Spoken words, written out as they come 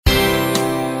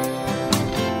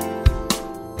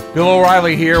Bill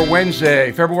O'Reilly here,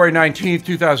 Wednesday, February 19th,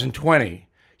 2020.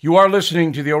 You are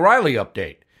listening to the O'Reilly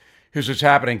Update. Here's what's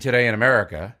happening today in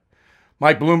America.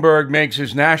 Mike Bloomberg makes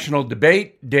his national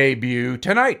debate debut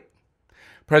tonight.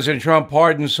 President Trump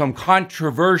pardons some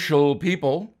controversial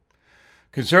people.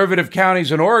 Conservative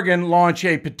counties in Oregon launch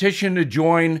a petition to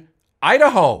join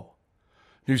Idaho.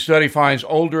 New study finds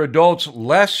older adults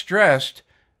less stressed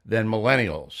than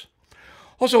millennials.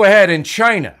 Also ahead, in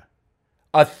China,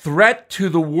 a threat to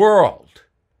the world.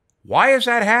 Why is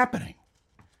that happening?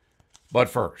 But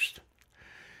first,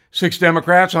 6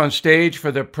 Democrats on stage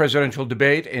for the presidential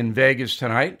debate in Vegas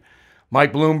tonight.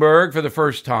 Mike Bloomberg for the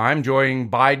first time, joining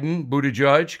Biden,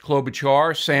 Buttigieg,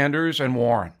 Klobuchar, Sanders, and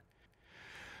Warren.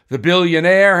 The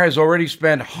billionaire has already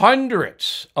spent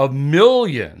hundreds of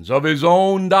millions of his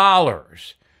own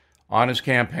dollars on his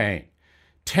campaign,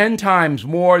 10 times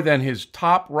more than his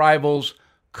top rivals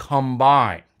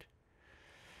combined.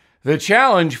 The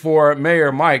challenge for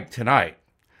Mayor Mike tonight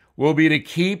will be to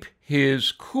keep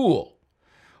his cool.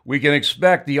 We can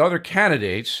expect the other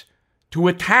candidates to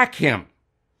attack him.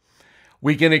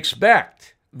 We can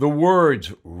expect the words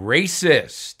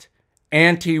racist,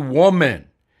 anti-woman,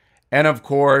 and of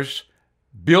course,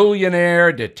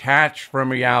 billionaire detached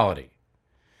from reality.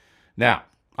 Now,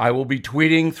 I will be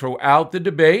tweeting throughout the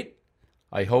debate.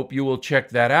 I hope you will check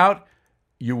that out.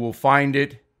 You will find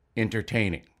it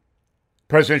entertaining.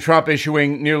 President Trump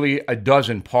issuing nearly a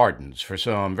dozen pardons for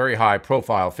some very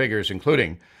high-profile figures,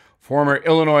 including former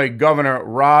Illinois Governor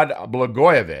Rod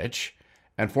Blagojevich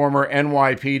and former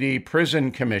NYPD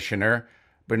Prison Commissioner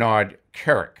Bernard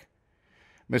Kerik.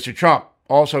 Mr. Trump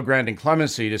also granting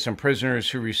clemency to some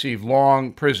prisoners who received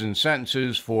long prison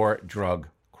sentences for drug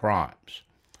crimes.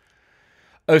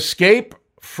 Escape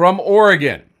from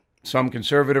Oregon. Some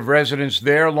conservative residents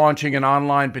there launching an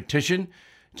online petition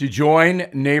to join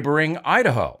neighboring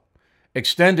Idaho,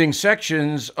 extending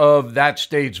sections of that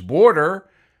state's border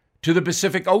to the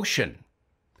Pacific Ocean.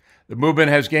 The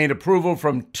movement has gained approval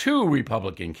from 2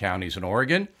 Republican counties in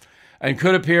Oregon and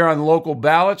could appear on local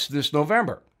ballots this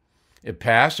November. If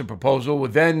passed, the proposal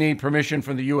would then need permission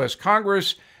from the U.S.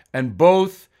 Congress and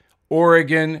both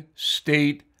Oregon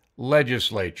state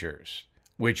legislatures,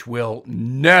 which will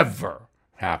never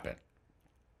happen.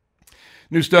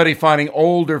 New study finding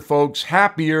older folks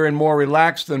happier and more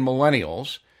relaxed than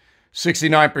millennials.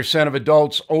 69% of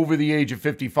adults over the age of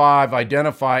 55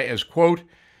 identify as, quote,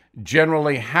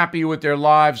 generally happy with their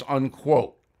lives,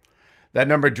 unquote. That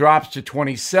number drops to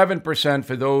 27%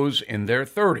 for those in their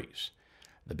 30s.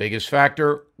 The biggest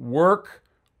factor,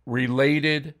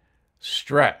 work-related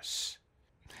stress.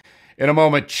 In a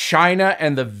moment, China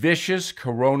and the vicious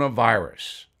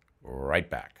coronavirus. Right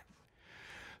back.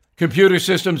 Computer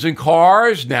systems in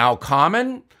cars, now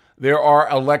common. There are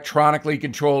electronically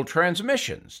controlled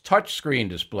transmissions, touchscreen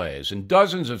displays, and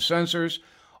dozens of sensors.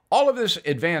 All of this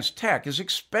advanced tech is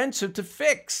expensive to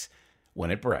fix when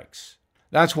it breaks.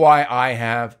 That's why I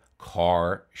have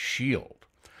Car Shield.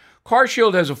 Car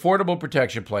Shield has affordable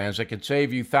protection plans that can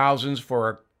save you thousands for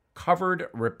a covered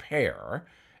repair,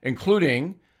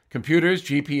 including computers,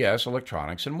 GPS,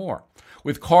 electronics, and more.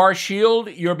 With Car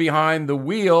Shield, you're behind the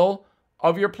wheel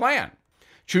of your plan.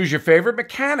 Choose your favorite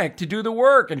mechanic to do the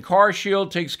work, and Car Shield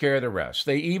takes care of the rest.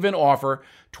 They even offer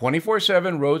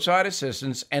 24/7 roadside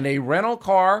assistance and a rental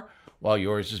car while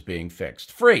yours is being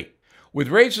fixed. Free. With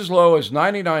rates as low as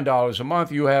 $99 a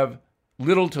month, you have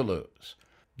little to lose.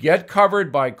 Get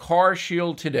covered by Car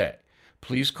Shield today.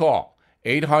 Please call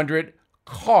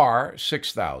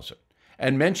 800-CAR-6000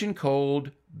 and mention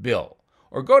code BILL.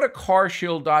 Or go to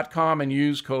carshield.com and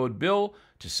use code BILL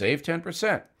to save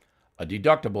 10%. A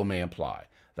deductible may apply.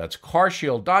 That's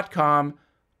carshield.com,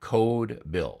 code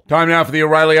BILL. Time now for the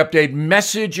O'Reilly Update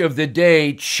message of the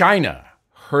day: China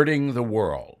hurting the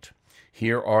world.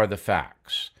 Here are the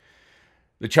facts.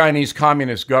 The Chinese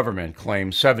Communist government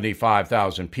claims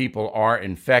 75,000 people are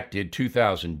infected,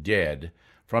 2,000 dead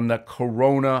from the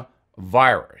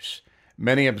coronavirus.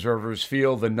 Many observers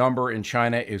feel the number in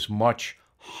China is much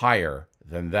higher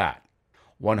than that.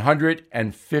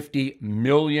 150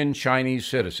 million Chinese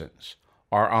citizens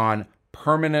are on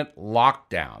permanent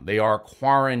lockdown. They are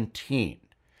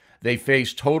quarantined. They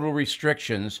face total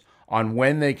restrictions on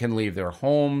when they can leave their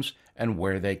homes and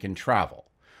where they can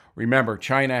travel. Remember,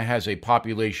 China has a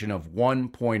population of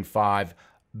 1.5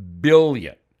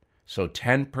 billion, so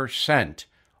 10%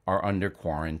 are under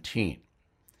quarantine.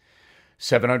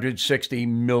 760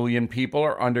 million people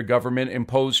are under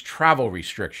government-imposed travel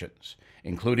restrictions,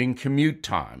 including commute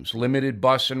times, limited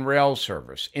bus and rail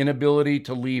service, inability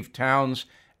to leave towns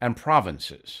and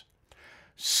provinces.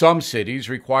 Some cities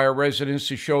require residents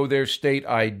to show their state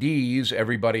IDs,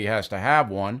 everybody has to have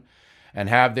one, and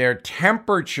have their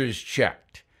temperatures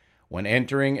checked when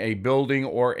entering a building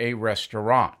or a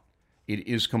restaurant. It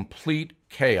is complete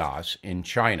chaos in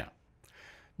China.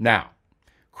 Now,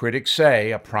 critics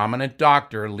say a prominent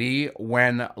doctor, Li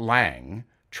Wenlang,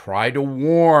 tried to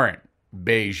warn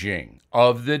Beijing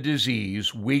of the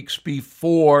disease weeks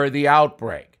before the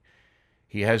outbreak.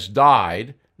 He has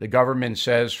died, the government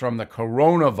says, from the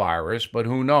coronavirus, but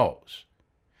who knows?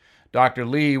 Dr.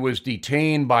 Li was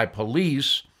detained by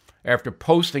police after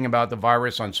posting about the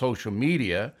virus on social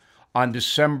media on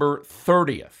December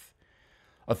 30th.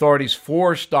 Authorities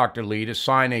forced Dr. Li to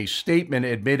sign a statement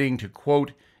admitting to,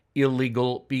 quote,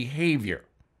 illegal behavior.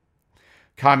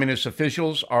 Communist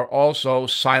officials are also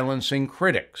silencing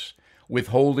critics,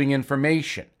 withholding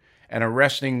information, and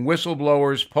arresting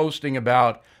whistleblowers posting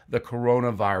about the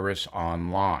coronavirus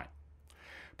online.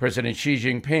 President Xi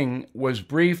Jinping was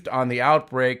briefed on the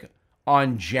outbreak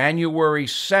on January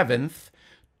 7th,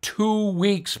 2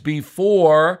 weeks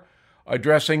before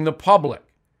addressing the public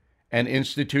and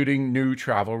instituting new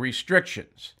travel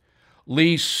restrictions.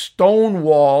 Li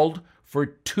stonewalled for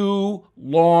 2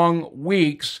 long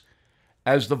weeks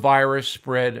as the virus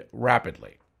spread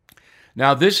rapidly.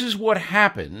 Now, this is what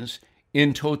happens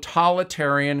in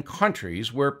totalitarian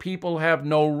countries where people have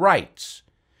no rights.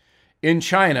 In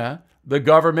China, the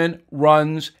government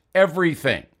runs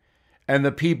everything, and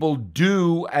the people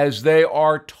do as they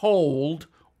are told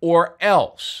or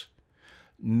else.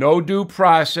 No due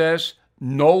process,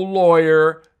 no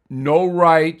lawyer, no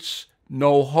rights,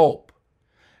 no hope.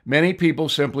 Many people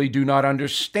simply do not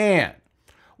understand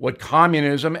what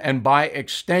communism and by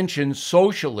extension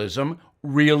socialism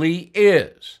really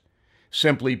is.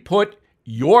 Simply put,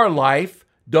 your life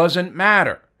doesn't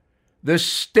matter. The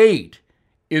state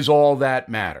is all that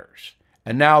matters.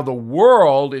 And now the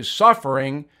world is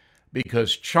suffering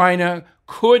because China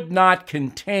could not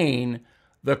contain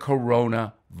the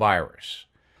coronavirus.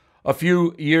 A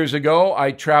few years ago,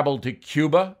 I traveled to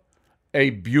Cuba, a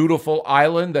beautiful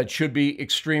island that should be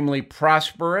extremely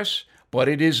prosperous, but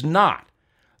it is not.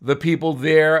 The people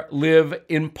there live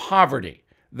in poverty.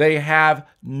 They have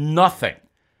nothing.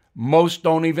 Most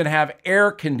don't even have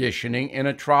air conditioning in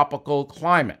a tropical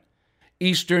climate.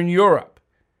 Eastern Europe,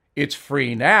 it's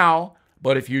free now,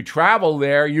 but if you travel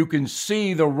there, you can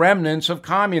see the remnants of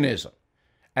communism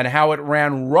and how it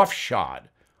ran roughshod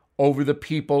over the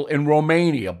people in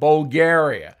Romania,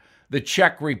 Bulgaria, the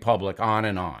Czech Republic, on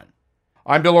and on.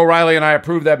 I'm Bill O'Reilly, and I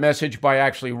approve that message by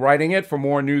actually writing it. For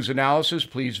more news analysis,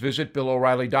 please visit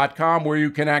BillO'Reilly.com, where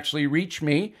you can actually reach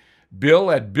me,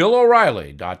 Bill at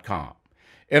BillO'Reilly.com.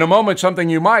 In a moment, something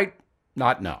you might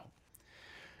not know.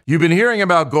 You've been hearing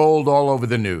about gold all over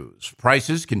the news.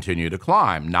 Prices continue to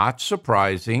climb. Not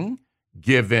surprising,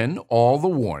 given all the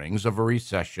warnings of a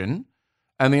recession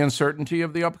and the uncertainty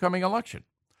of the upcoming election.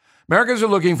 Americans are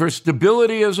looking for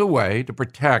stability as a way to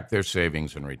protect their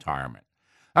savings in retirement.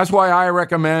 That's why I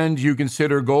recommend you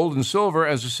consider gold and silver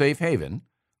as a safe haven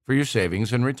for your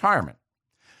savings in retirement.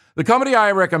 The company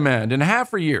I recommend and have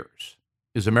for years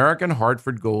is American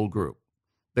Hartford Gold Group.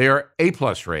 They are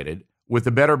A-plus rated with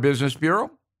the Better Business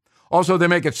Bureau. Also, they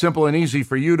make it simple and easy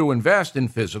for you to invest in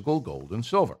physical gold and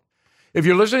silver. If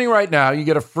you're listening right now, you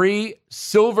get a free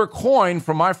silver coin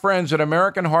from my friends at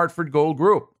American Hartford Gold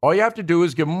Group. All you have to do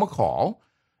is give them a call,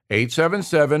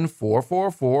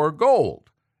 877-444-GOLD.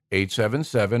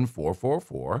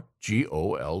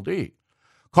 877-444-GOLD.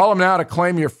 Call them now to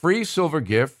claim your free silver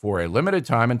gift for a limited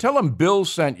time and tell them Bill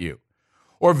sent you.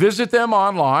 Or visit them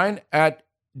online at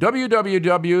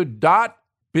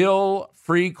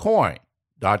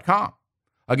www.billfreecoin.com.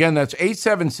 Again, that's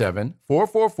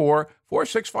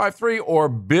 877-444-4653 or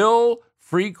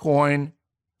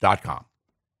billfreecoin.com.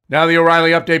 Now the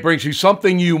O'Reilly Update brings you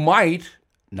something you might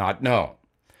not know.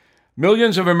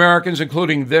 Millions of Americans,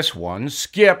 including this one,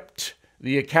 skipped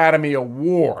the Academy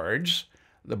Awards.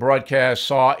 The broadcast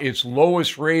saw its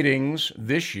lowest ratings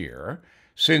this year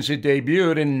since it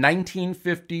debuted in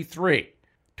 1953.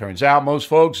 Turns out most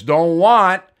folks don't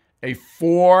want a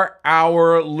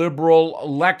 4-hour liberal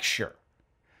lecture,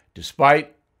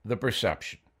 despite the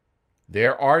perception.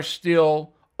 There are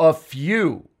still a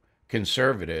few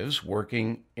conservatives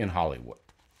working in Hollywood.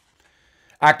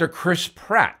 Actor Chris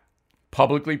Pratt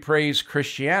publicly praised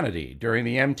Christianity during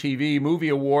the MTV Movie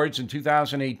Awards in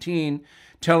 2018,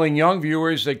 telling young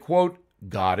viewers that, quote,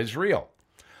 God is real.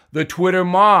 The Twitter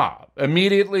mob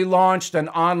immediately launched an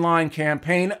online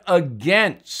campaign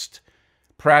against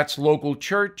Pratt's local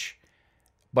church,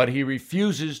 but he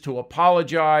refuses to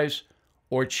apologize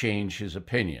or change his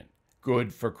opinion.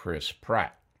 Good for Chris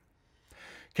Pratt.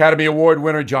 Academy Award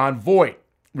winner Jon Voight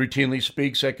routinely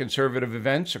speaks at conservative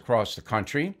events across the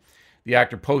country. The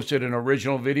actor posted an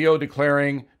original video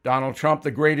declaring Donald Trump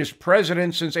the greatest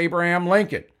president since Abraham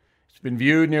Lincoln. It's been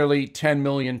viewed nearly 10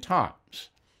 million times.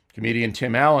 Comedian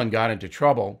Tim Allen got into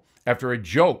trouble after a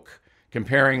joke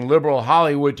comparing liberal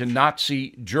Hollywood to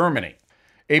Nazi Germany.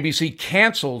 ABC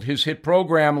canceled his hit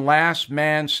program Last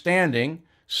Man Standing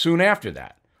soon after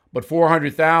that. But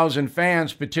 400,000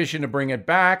 fans petitioned to bring it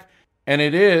back, and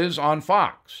it is on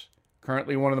Fox,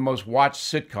 currently one of the most watched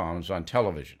sitcoms on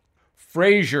television.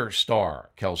 Frasier star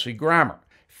Kelsey Grammer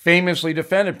famously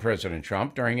defended President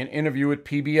Trump during an interview with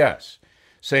PBS,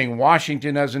 saying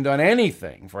Washington hasn't done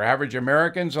anything for average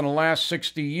Americans in the last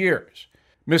 60 years.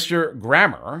 Mr.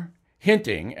 Grammer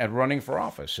hinting at running for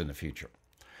office in the future.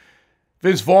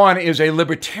 Vince Vaughn is a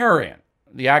libertarian.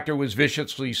 The actor was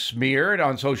viciously smeared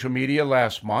on social media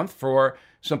last month for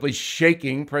simply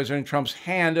shaking President Trump's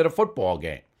hand at a football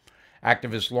game.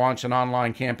 Activists launched an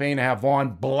online campaign to have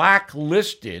Vaughn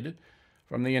blacklisted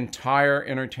from the entire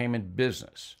entertainment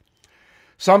business.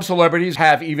 Some celebrities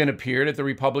have even appeared at the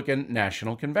Republican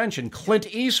National Convention.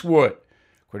 Clint Eastwood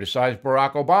criticized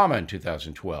Barack Obama in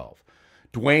 2012.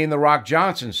 Dwayne "The Rock"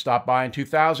 Johnson stopped by in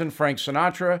 2000. Frank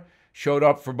Sinatra showed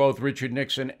up for both Richard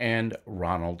Nixon and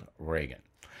Ronald Reagan.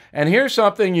 And here's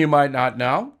something you might not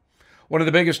know. One of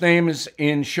the biggest names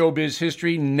in showbiz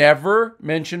history never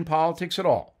mentioned politics at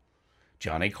all.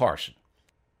 Johnny Carson.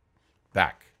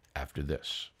 Back after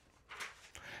this.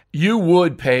 You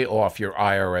would pay off your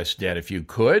IRS debt if you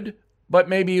could, but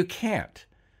maybe you can't.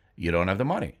 You don't have the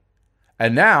money.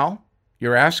 And now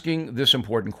you're asking this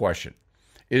important question.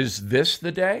 Is this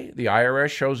the day the IRS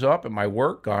shows up at my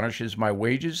work, garnishes my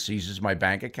wages, seizes my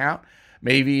bank account,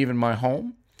 maybe even my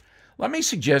home? Let me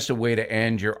suggest a way to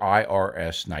end your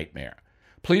IRS nightmare.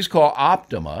 Please call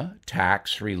Optima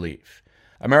Tax Relief,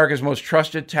 America's most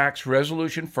trusted tax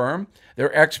resolution firm.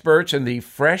 They're experts in the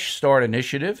Fresh Start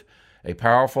Initiative, a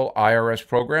powerful IRS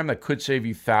program that could save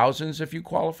you thousands if you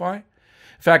qualify. In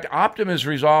fact, Optima has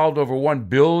resolved over $1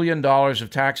 billion of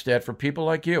tax debt for people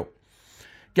like you.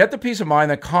 Get the peace of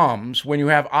mind that comes when you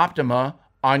have Optima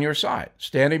on your side,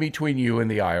 standing between you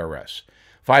and the IRS,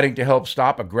 fighting to help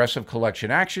stop aggressive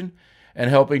collection action and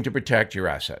helping to protect your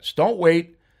assets. Don't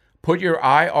wait. Put your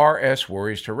IRS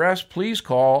worries to rest. Please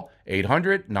call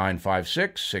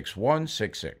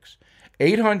 800-956-6166.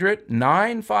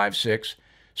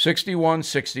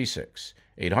 800-956-6166.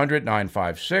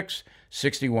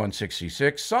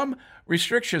 800-956-6166. Some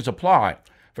restrictions apply.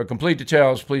 For complete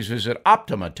details, please visit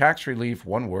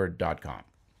OptimaTaxRelief.com.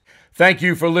 Thank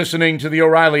you for listening to the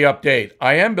O'Reilly Update.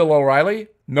 I am Bill O'Reilly.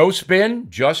 No spin,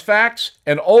 just facts,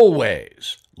 and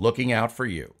always looking out for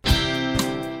you.